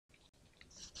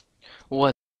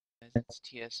What guys, it's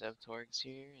TSF Torx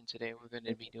here, and today we're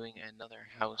going to be doing another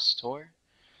house tour.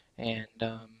 And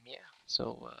yeah,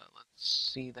 let's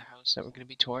see the house that we're going to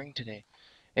be touring today.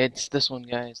 It's this one,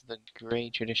 guys, the gray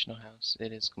traditional house.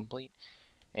 It is complete,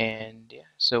 and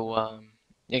yeah,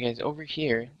 yeah, guys, over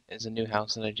here is a new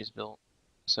house that I just built.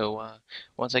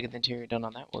 Once I get the interior done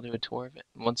on that, we'll do a tour of it.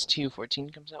 Once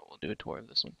TU14 comes out, we'll do a tour of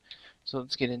this one. So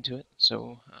let's get into it.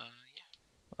 Yeah,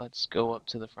 let's go up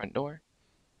to the front door.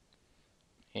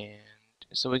 And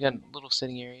so we got a little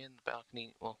sitting area in the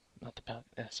balcony. Well, not the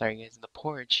balcony. Sorry, guys. The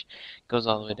porch goes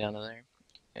all the way down to there.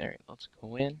 All right, let's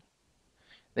go in.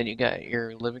 Then you got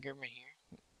your living room right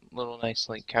here. Little nice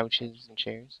like couches and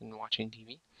chairs and watching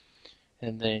TV.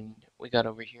 And then we got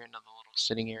over here another little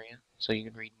sitting area, so you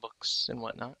can read books and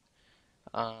whatnot.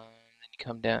 Then you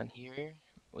come down here.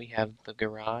 We have the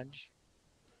garage,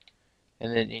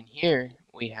 and then in here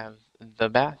we have the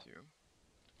bathroom,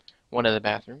 one of the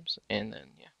bathrooms, and then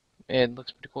yeah, it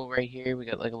looks pretty cool right here. We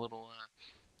got like a little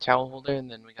towel holder, and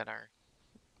then we got our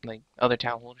like other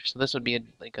towel holders. So this would be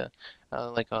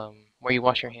where you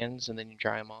wash your hands and then you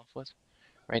dry them off with,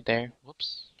 right there.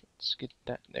 Whoops, let's get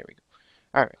that. There we go.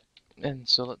 All right, and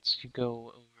so let's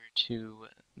go over to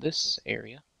this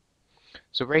area.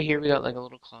 So right here we got like a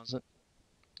little closet.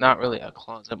 Not really a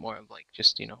closet, more of like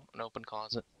just an open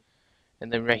closet.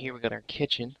 And then right here we got our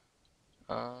kitchen.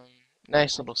 Um,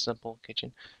 Nice little simple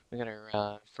kitchen. We got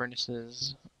our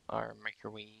furnaces, our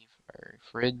microwave, our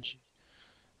fridge,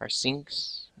 our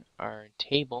sinks, our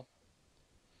table,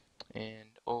 and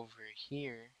over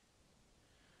here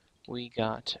we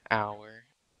got our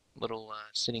little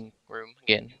sitting room.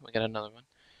 Again, we got another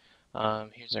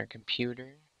one. Here's our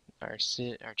computer, our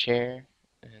chair,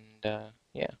 and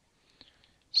yeah.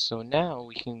 So now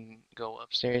we can go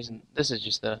upstairs, and this is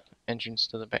just the entrance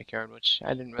to the backyard, which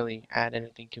I didn't really add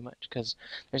anything too much because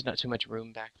there's not too much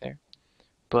room back there.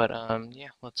 But yeah,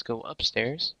 let's go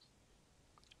upstairs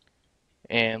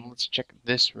and let's check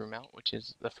this room out, which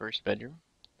is the first bedroom.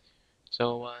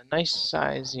 So nice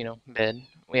size, bed.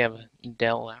 We have a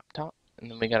Dell laptop,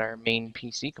 and then we got our main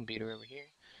PC computer over here.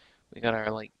 We got our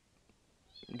like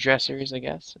dressers, I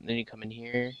guess. And then you come in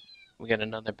here. We got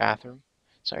another bathroom.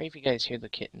 Sorry if you guys hear the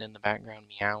kitten in the background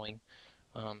meowing.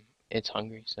 It's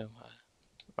hungry, so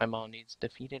my mom needs to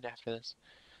feed it after this.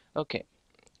 Okay,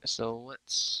 so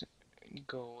let's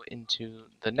go into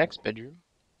the next bedroom,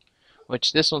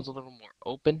 which this one's a little more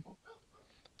open.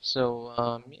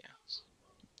 So yeah.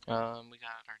 We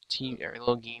got our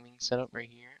little gaming setup right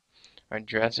here, our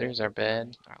dressers, our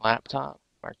bed, our laptop,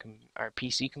 our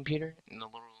PC computer, and the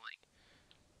little like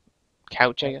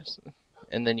couch, I guess.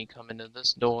 And then you come into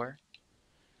this door,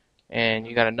 and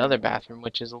you got another bathroom,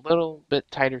 which is a little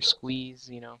bit tighter squeeze,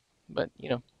 but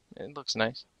it looks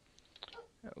nice.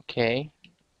 Okay,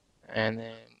 and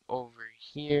then over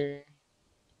here,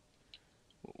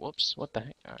 whoops, what the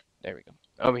heck? All right, there we go.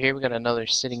 Over here we got another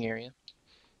sitting area,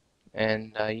 and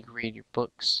you can read your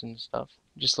books and stuff.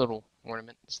 Just little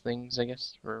ornaments things, I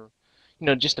guess, for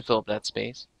just to fill up that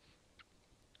space.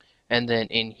 And then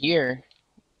in here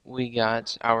we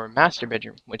got our master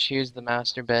bedroom, which here's the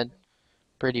master bed,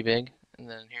 pretty big. And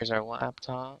then here's our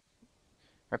laptop,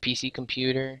 our PC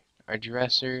computer, our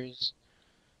dressers,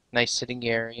 nice sitting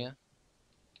area.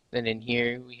 Then in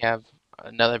here we have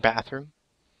another bathroom,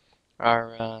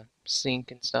 our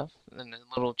sink and stuff, and then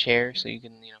a little chair so you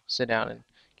can sit down and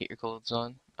get your clothes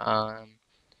on.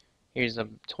 Here's a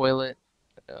toilet,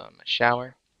 a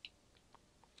shower.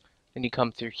 Then you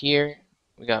come through here.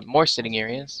 We got more sitting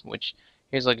areas, which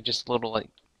here's like just a little like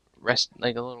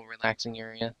like a little relaxing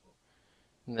area.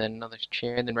 And then another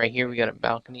chair. And then right here we got a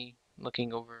balcony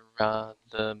looking over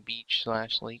the beach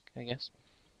slash lake, I guess.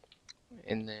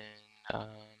 And then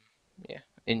yeah,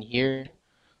 in here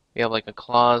we have like a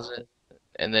closet.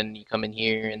 And then you come in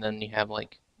here, and then you have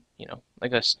like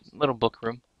like a little book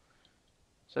room.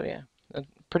 So yeah, a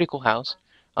pretty cool house.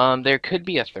 There could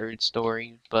be a third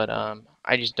story, but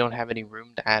I just don't have any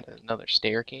room to add another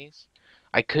staircase.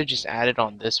 I could just add it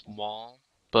on this wall,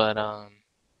 but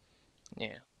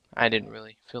yeah, I didn't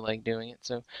really feel like doing it,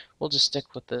 so we'll just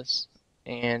stick with this.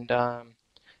 And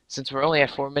since we're only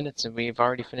at 4 minutes and we've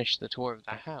already finished the tour of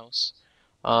the house,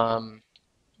 um,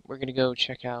 we're gonna go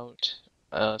check out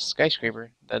a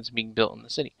skyscraper that's being built in the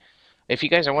city. If you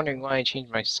guys are wondering why I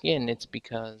changed my skin, it's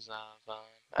because of,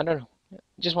 I don't know,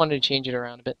 just wanted to change it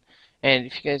around a bit. And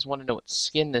if you guys want to know what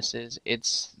skin this is,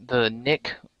 it's the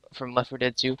Nick from Left 4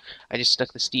 Dead 2. I just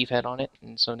stuck the Steve head on it,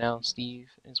 and so now Steve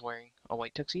is wearing a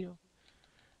white tuxedo.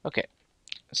 Okay,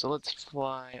 so let's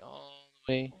fly all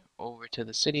the way over to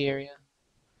the city area.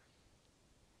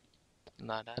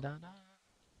 La da da da.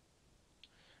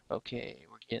 Okay,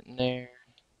 we're getting there.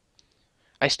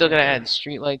 I still gotta add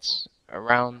streetlights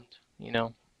around, you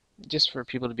know, just for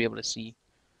people to be able to see.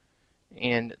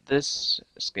 And this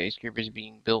skyscraper is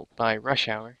being built by Rush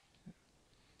Hour,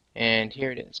 and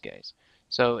here it is, guys.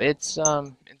 So it's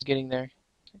getting there.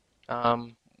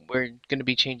 Um, we're gonna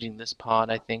be changing this pod,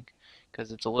 I think,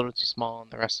 because it's a little too small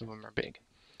and the rest of them are big.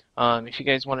 If you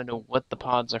guys want to know what the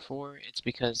pods are for, it's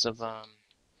because of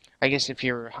I guess if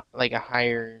you're like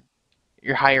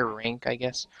your higher rank, I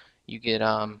guess you get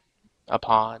a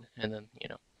pod, and then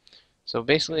So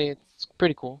basically, it's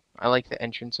pretty cool. I like the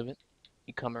entrance of it.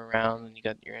 You come around and you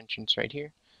got your entrance right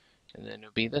here, and then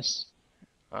it'll be this.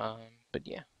 But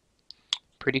yeah,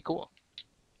 pretty cool.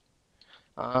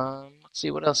 Let's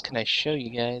see, what else can I show you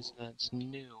guys that's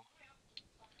new?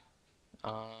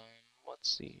 Let's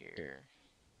see here.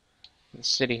 The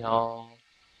city hall.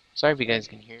 Sorry if you guys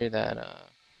can hear that,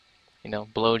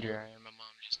 blow dryer. My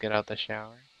mom just got out the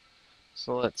shower.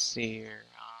 So let's see here.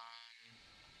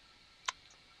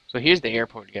 So here's the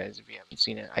airport, guys. If you haven't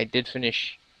seen it, I did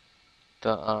finish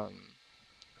the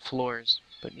floors,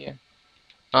 but yeah.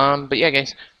 But yeah,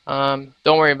 guys.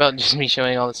 Don't worry about just me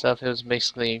showing all this stuff. It was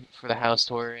basically for the house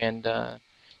tour, and yeah,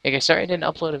 guys. Sorry I didn't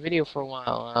upload a video for a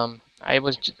while. I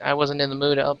wasn't in the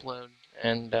mood to upload,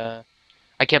 and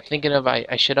I kept thinking of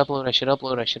I should upload, I should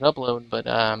upload, I should upload, but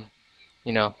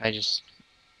I just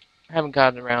haven't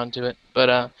gotten around to it.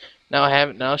 But now I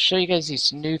have. Now I'll show you guys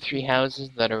these new three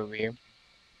houses that are over here.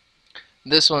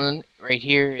 This one right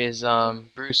here is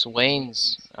Bruce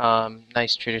Wayne's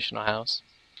nice traditional house.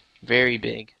 Very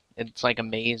big. It's like a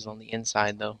maze on the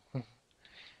inside though.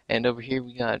 And over here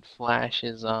we got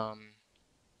Flash's I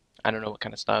don't know what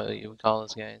kind of style you would call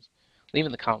this, guys. Leave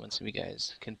in the comments if you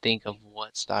guys can think of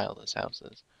what style this house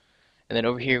is. And then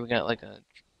over here we got like a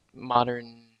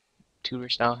modern Tudor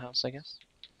style house, I guess.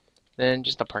 Then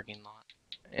just a parking lot.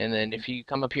 And then if you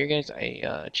come up here, guys,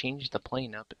 I changed the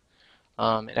plane up.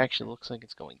 It actually looks like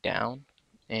it's going down.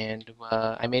 And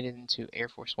I made it into Air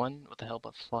Force One with the help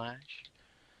of Flash.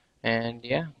 And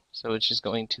yeah, so it's just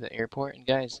going to the airport. And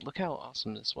guys, look how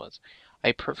awesome this was.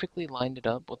 I perfectly lined it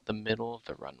up with the middle of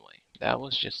the runway. That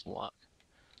was just luck.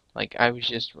 Like I was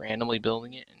just randomly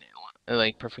building it and it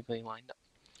like perfectly lined up.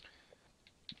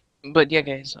 But yeah,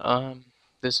 guys,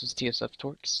 this was TSF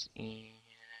Torques, and